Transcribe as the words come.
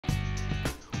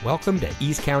Welcome to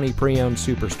East County Pre-Owned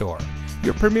Superstore,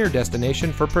 your premier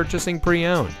destination for purchasing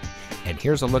pre-owned. And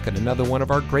here's a look at another one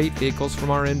of our great vehicles from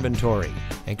our inventory,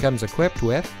 and comes equipped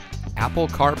with Apple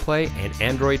CarPlay and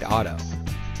Android Auto,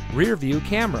 rear view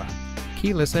camera,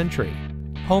 keyless entry,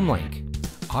 HomeLink,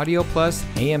 Audio Plus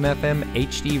AM/FM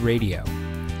HD radio,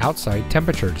 outside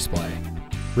temperature display,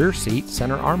 rear seat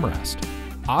center armrest,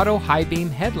 auto high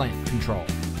beam headlamp control,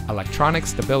 electronic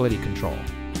stability control,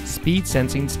 speed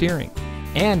sensing steering,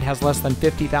 and has less than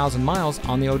 50,000 miles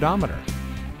on the odometer.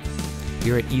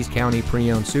 Here at East County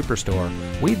Pre-Owned Superstore,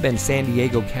 we've been San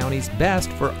Diego County's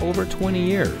best for over 20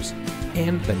 years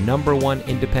and the #1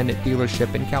 independent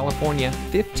dealership in California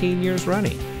 15 years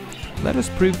running. Let us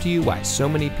prove to you why so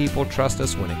many people trust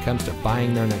us when it comes to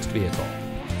buying their next vehicle.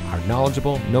 Our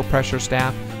knowledgeable, no-pressure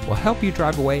staff will help you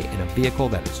drive away in a vehicle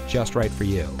that is just right for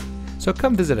you. So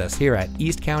come visit us here at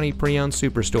East County Pre-Owned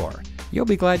Superstore. You'll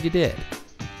be glad you did.